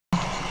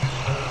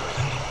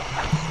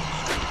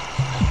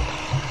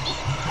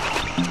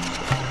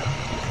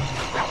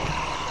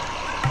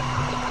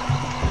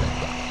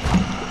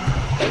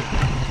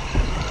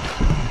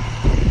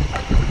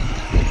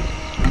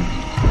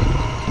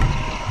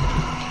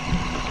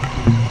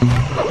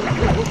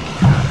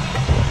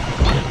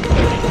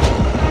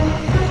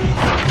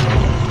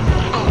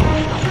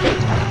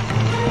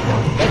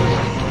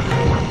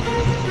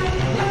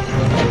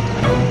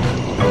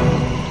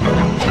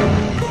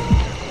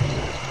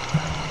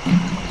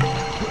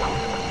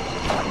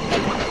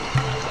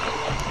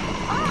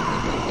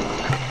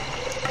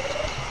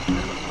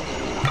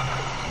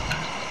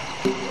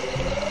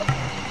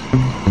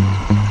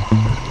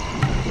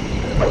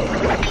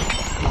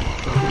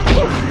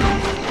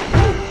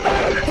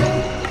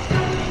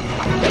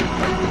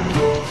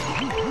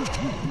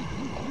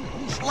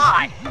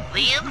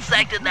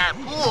that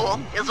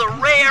pool is a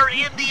rare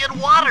Indian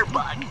water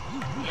bug.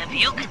 If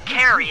you can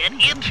carry it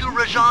into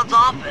Rajan's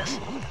office,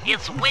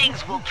 its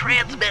wings will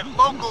transmit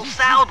local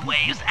sound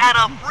waves at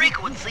a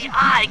frequency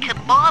I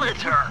can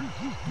monitor.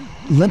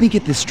 Let me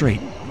get this straight.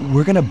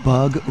 We're gonna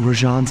bug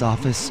Rajan's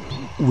office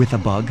with a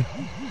bug?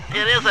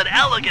 It is an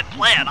elegant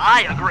plan,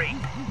 I agree.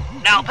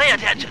 Now pay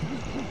attention.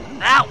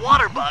 That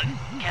water bug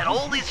can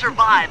only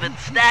survive in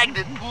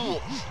stagnant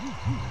pools.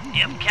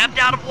 If kept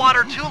out of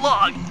water too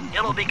long,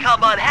 it'll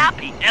become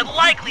unhappy and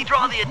likely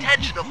draw the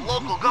attention of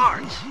local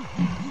guards.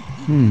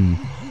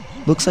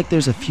 Looks like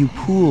there's a few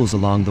pools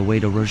along the way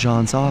to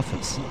Rajan's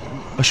office.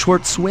 A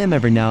short swim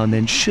every now and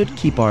then should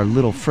keep our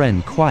little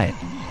friend quiet.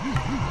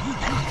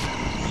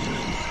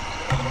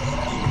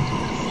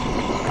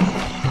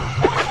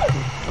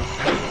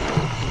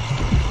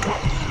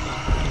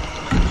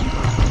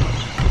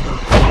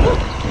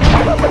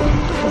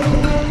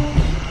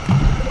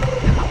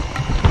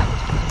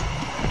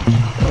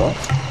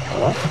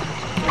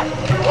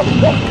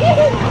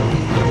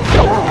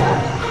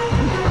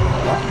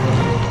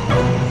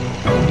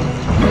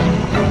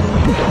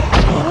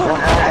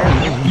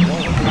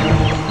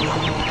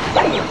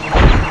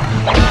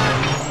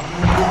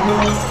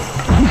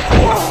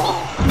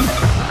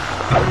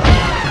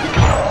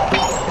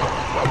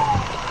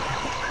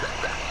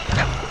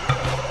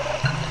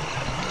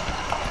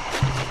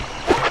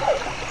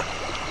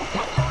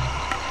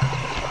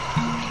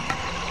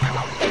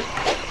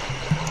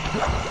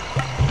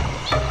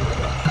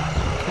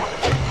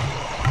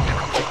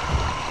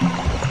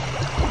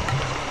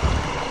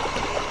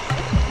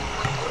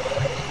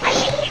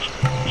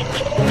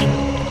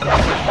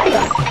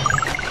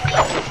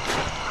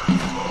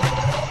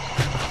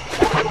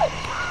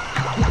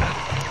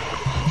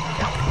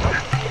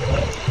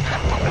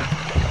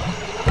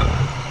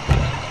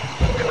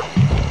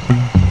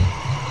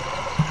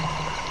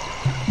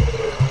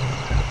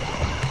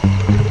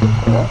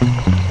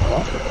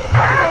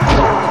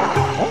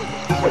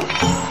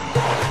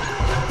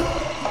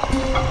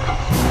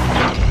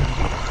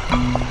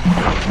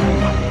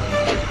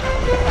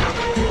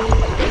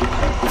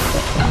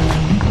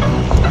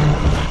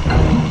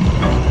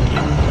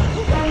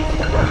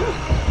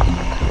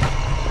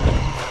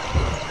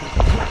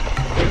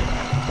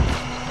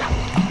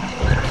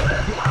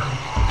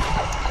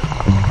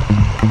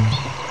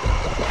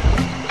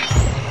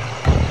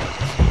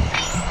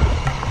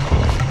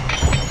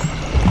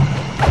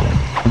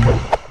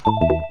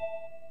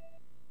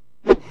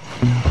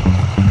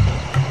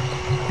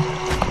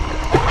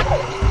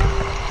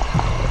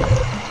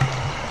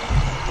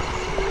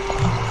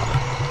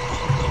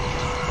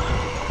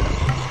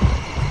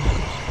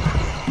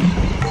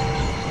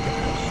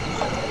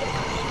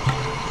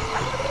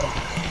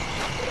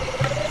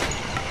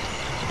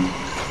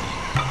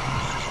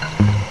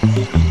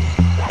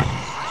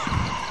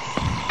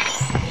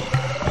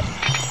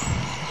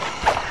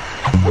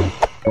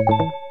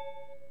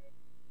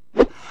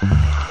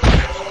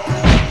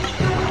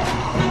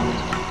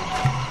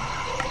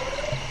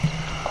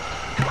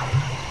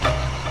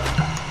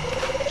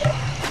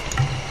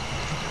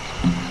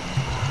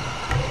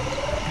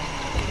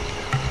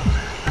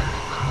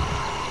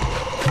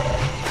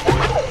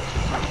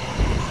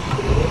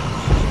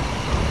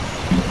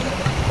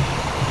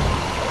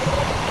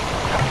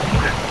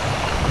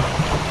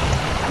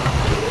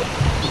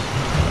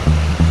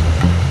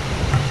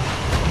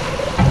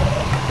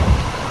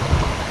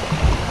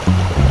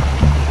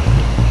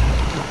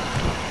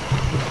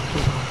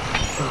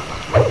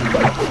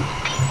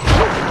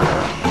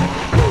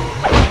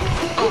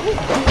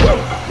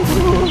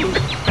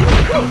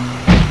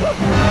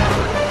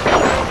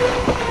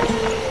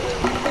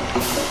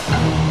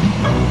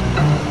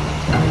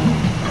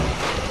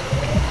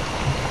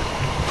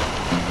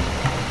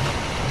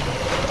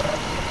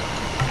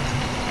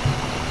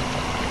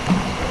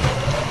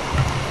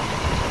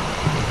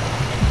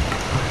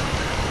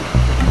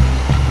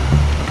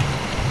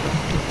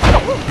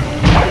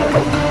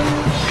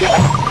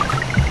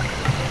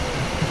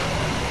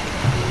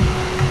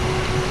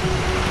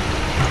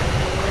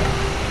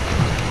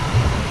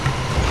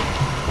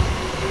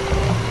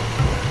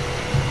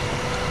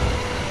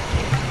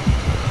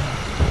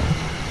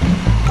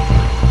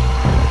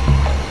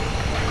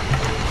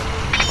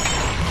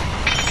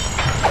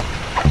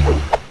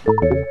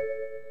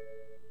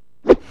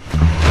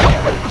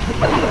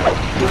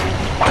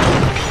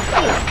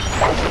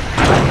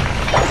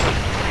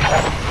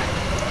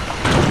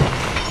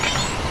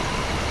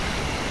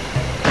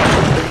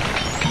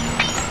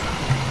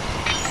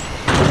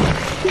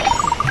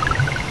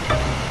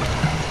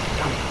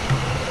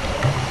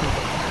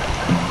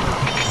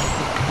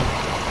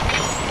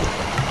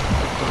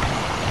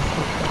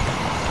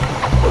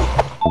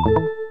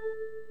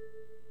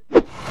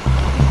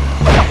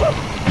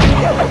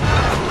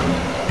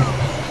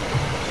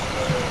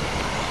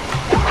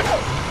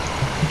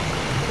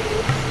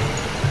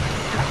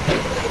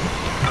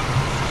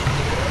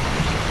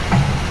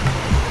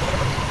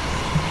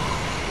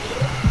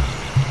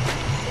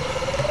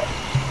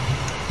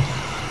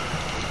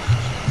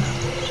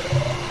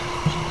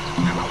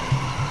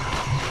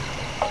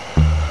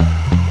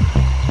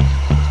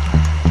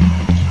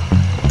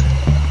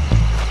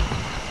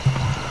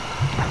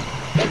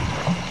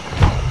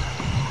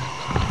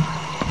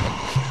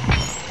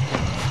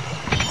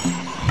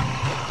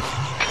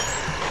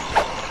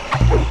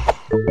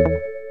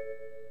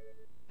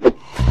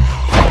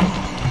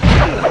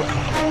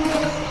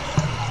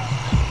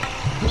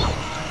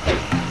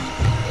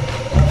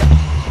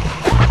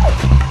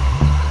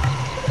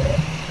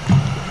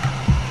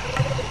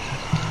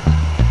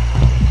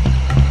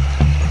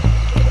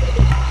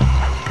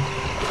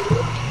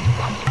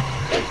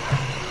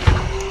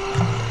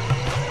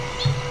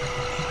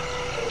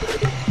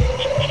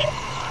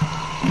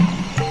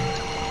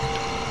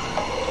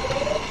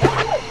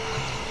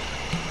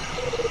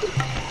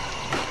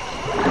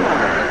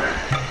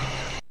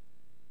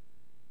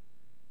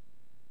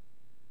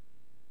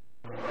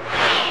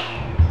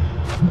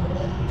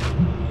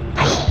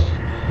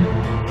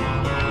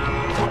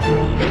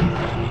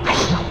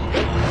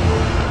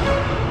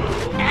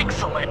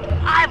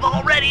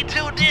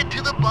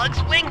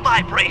 bug's wing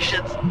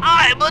vibrations.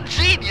 I'm a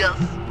genius.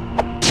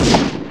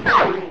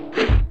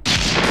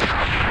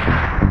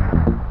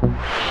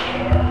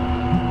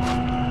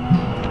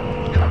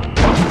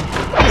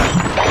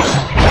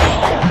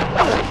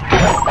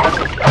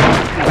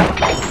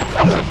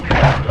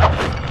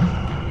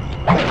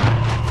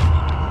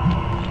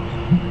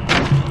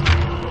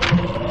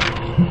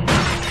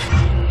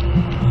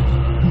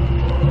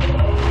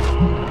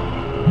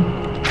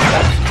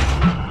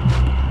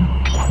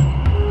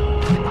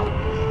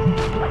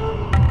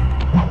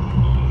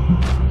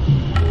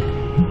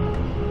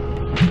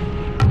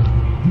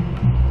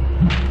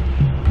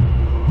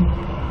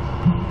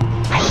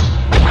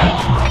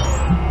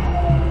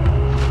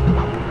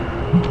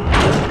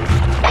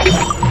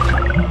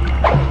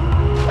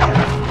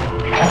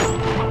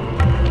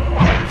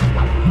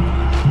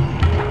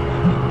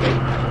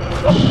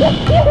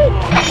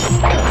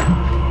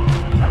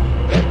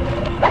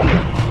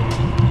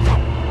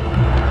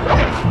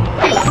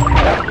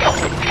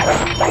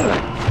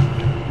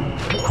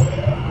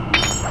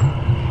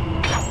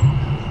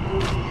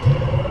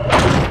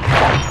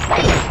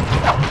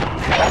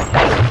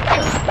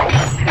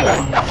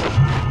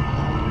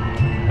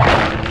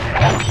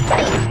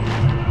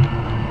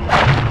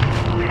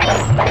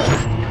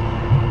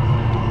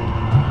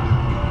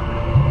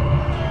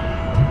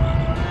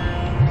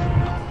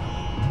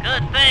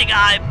 Good thing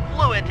I'm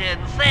fluent in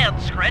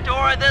Sanskrit,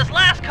 or this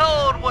last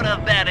code would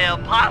have been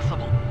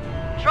impossible.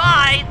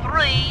 Try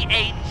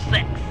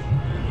 386.